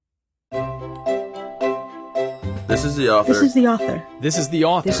This is the author. This is the author. This is the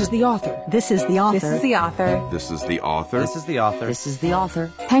author. This is the author. This is the author. This is the author. This is the author. This is the author. This is the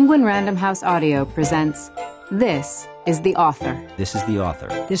author. Penguin Random House Audio presents This is the Author. This is the author.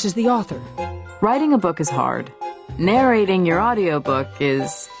 This is the author. Writing a book is hard. Narrating your audiobook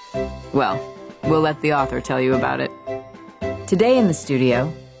is, well, we'll let the author tell you about it. Today in the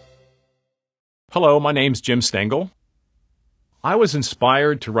studio... Hello, my name's Jim Stengel. I was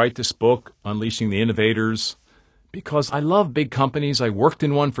inspired to write this book, Unleashing the Innovators, because I love big companies. I worked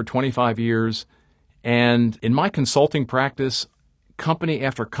in one for 25 years, and in my consulting practice, company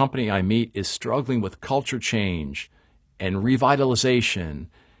after company I meet is struggling with culture change and revitalization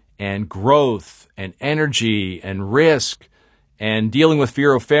and growth and energy and risk and dealing with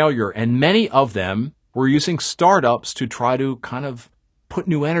fear of failure. And many of them were using startups to try to kind of put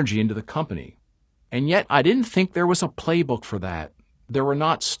new energy into the company. And yet I didn't think there was a playbook for that. There were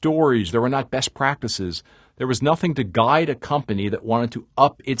not stories. There were not best practices. There was nothing to guide a company that wanted to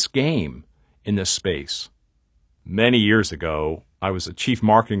up its game in this space. Many years ago, I was a chief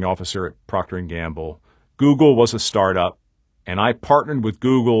marketing officer at Procter & Gamble. Google was a startup, and I partnered with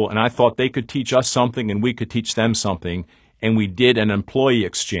Google, and I thought they could teach us something and we could teach them something, and we did an employee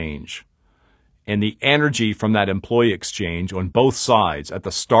exchange. And the energy from that employee exchange on both sides, at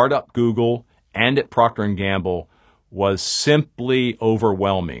the startup Google and at Procter & Gamble, was simply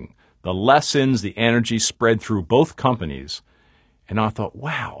overwhelming. The lessons, the energy spread through both companies. And I thought,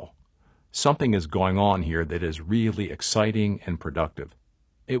 wow, something is going on here that is really exciting and productive.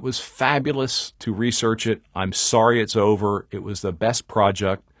 It was fabulous to research it. I'm sorry it's over. It was the best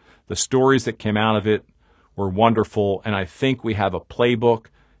project. The stories that came out of it were wonderful. And I think we have a playbook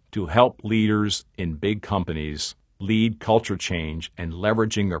to help leaders in big companies lead culture change and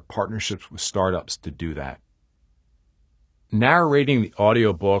leveraging their partnerships with startups to do that. Narrating the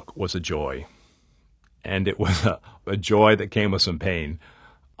audiobook was a joy, and it was a joy that came with some pain.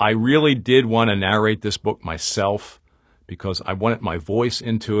 I really did want to narrate this book myself because I wanted my voice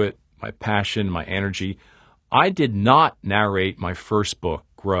into it, my passion, my energy. I did not narrate my first book,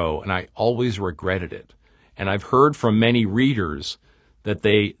 Grow, and I always regretted it. And I've heard from many readers that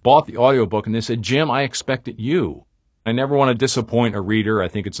they bought the audiobook and they said, Jim, I expected you. I never want to disappoint a reader. I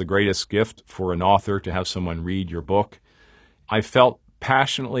think it's the greatest gift for an author to have someone read your book. I felt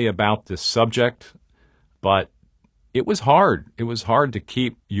passionately about this subject, but it was hard. It was hard to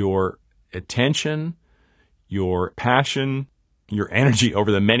keep your attention, your passion, your energy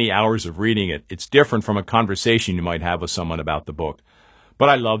over the many hours of reading it. It's different from a conversation you might have with someone about the book. But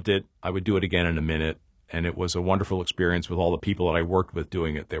I loved it. I would do it again in a minute. And it was a wonderful experience with all the people that I worked with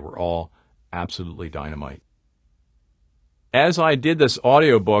doing it. They were all absolutely dynamite. As I did this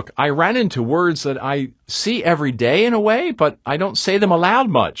audiobook, I ran into words that I see every day in a way, but I don't say them aloud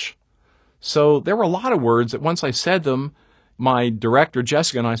much. So there were a lot of words that once I said them, my director,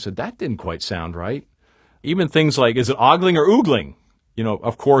 Jessica, and I said, that didn't quite sound right. Even things like, is it ogling or oogling? You know,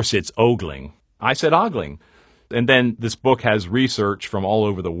 of course it's ogling. I said ogling. And then this book has research from all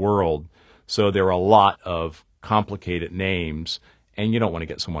over the world. So there are a lot of complicated names. And you don't want to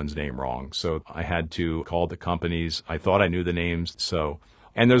get someone's name wrong. So I had to call the companies. I thought I knew the names.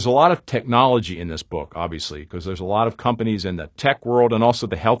 And there's a lot of technology in this book, obviously, because there's a lot of companies in the tech world and also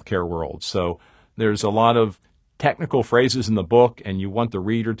the healthcare world. So there's a lot of technical phrases in the book, and you want the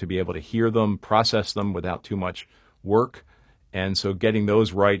reader to be able to hear them, process them without too much work. And so getting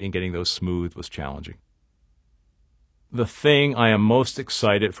those right and getting those smooth was challenging. The thing I am most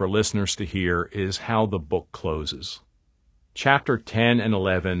excited for listeners to hear is how the book closes. Chapter 10 and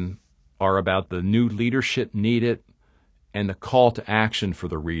 11 are about the new leadership needed and the call to action for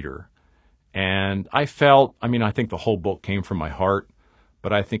the reader. And I think the whole book came from my heart,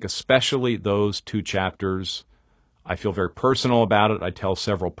 but I think especially those two chapters, I feel very personal about it. I tell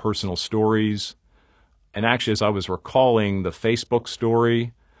several personal stories. And actually, as I was recalling the Facebook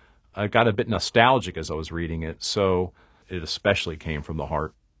story, I got a bit nostalgic as I was reading it, so it especially came from the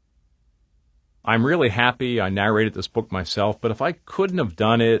heart. I'm really happy I narrated this book myself, but if I couldn't have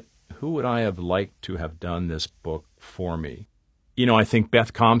done it, who would I have liked to have done this book for me? You know, I think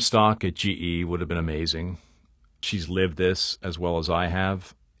Beth Comstock at GE would have been amazing. She's lived this as well as I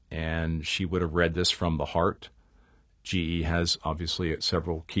have, and she would have read this from the heart. GE has obviously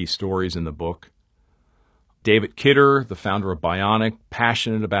several key stories in the book. David Kidder, the founder of Bionic,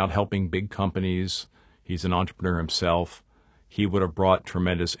 passionate about helping big companies. He's an entrepreneur himself. He would have brought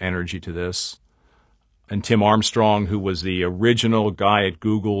tremendous energy to this. And Tim Armstrong, who was the original guy at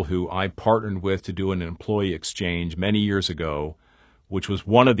Google who I partnered with to do an employee exchange many years ago, which was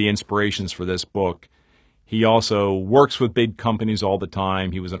one of the inspirations for this book. He also works with big companies all the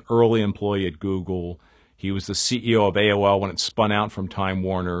time. He was an early employee at Google. He was the CEO of AOL when it spun out from Time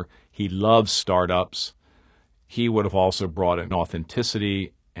Warner. He loves startups. He would have also brought an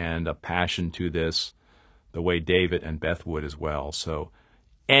authenticity and a passion to this, the way David and Beth would as well. So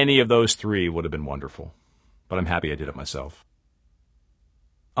any of those three would have been wonderful. But I'm happy I did it myself.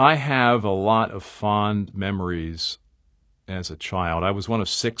 I have a lot of fond memories as a child. I was one of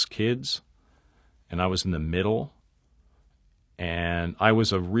 6 kids, and I was in the middle. And I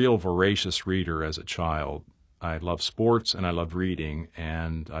was a real voracious reader as a child. I loved sports and I loved reading,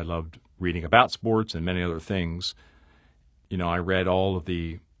 and I loved reading about sports and many other things. You know, I read all of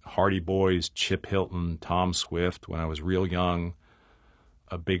the Hardy Boys, Chip Hilton, Tom Swift when I was real young,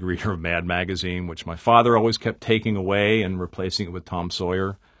 a big reader of Mad Magazine, which my father always kept taking away and replacing it with Tom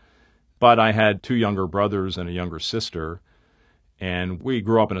Sawyer. But I had 2 younger brothers and a younger sister, and we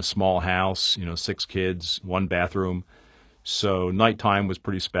grew up in a small house, 6 kids, 1 bathroom. So nighttime was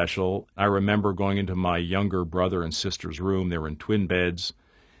pretty special. I remember going into my younger brother and sister's room. They were in twin beds,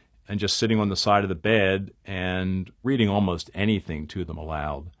 and just sitting on the side of the bed and reading almost anything to them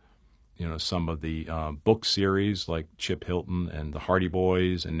aloud. Some of the book series like Chip Hilton and the Hardy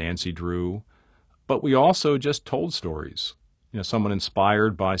Boys and Nancy Drew. But we also just told stories. Someone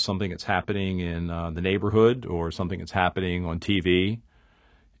inspired by something that's happening in the neighborhood or something that's happening on TV.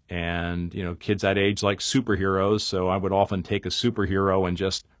 And, kids that age like superheroes, so I would often take a superhero and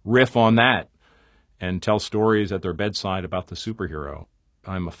just riff on that and tell stories at their bedside about the superhero.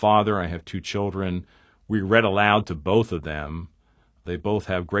 I'm a father. I have 2 children. We read aloud to both of them. They both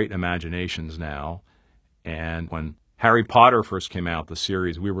have great imaginations now. And when Harry Potter first came out, the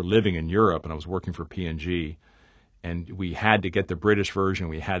series, we were living in Europe, and I was working for P&G. And we had to get the British version.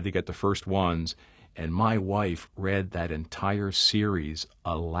 We had to get the first ones. And my wife read that entire series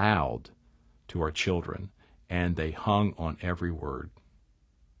aloud to our children, and they hung on every word.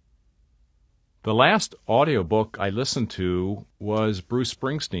 The last audiobook I listened to was Bruce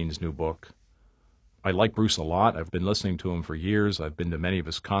Springsteen's new book. I like Bruce a lot. I've been listening to him for years. I've been to many of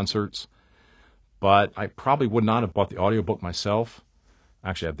his concerts. But I probably would not have bought the audiobook myself.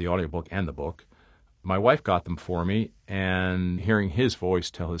 Actually, I have the audiobook and the book. My wife got them for me, and hearing his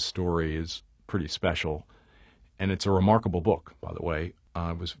voice tell his story is pretty special. And it's a remarkable book, by the way.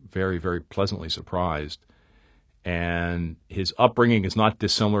 I was very, very pleasantly surprised. And his upbringing is not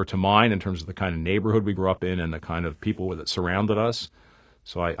dissimilar to mine in terms of the kind of neighborhood we grew up in and the kind of people that surrounded us.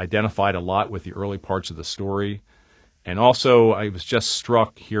 So I identified a lot with the early parts of the story. And also, I was just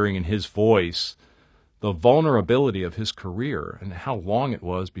struck hearing in his voice the vulnerability of his career and how long it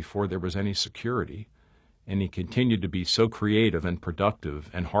was before there was any security. And he continued to be so creative and productive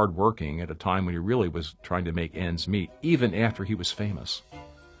and hardworking at a time when he really was trying to make ends meet, even after he was famous.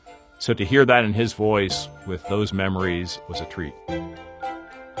 So to hear that in his voice with those memories was a treat.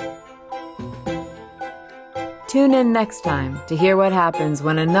 Tune in next time to hear what happens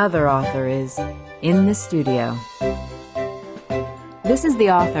when another author is in the studio. This is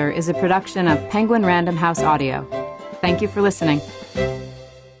the Author is a production of Penguin Random House Audio. Thank you for listening.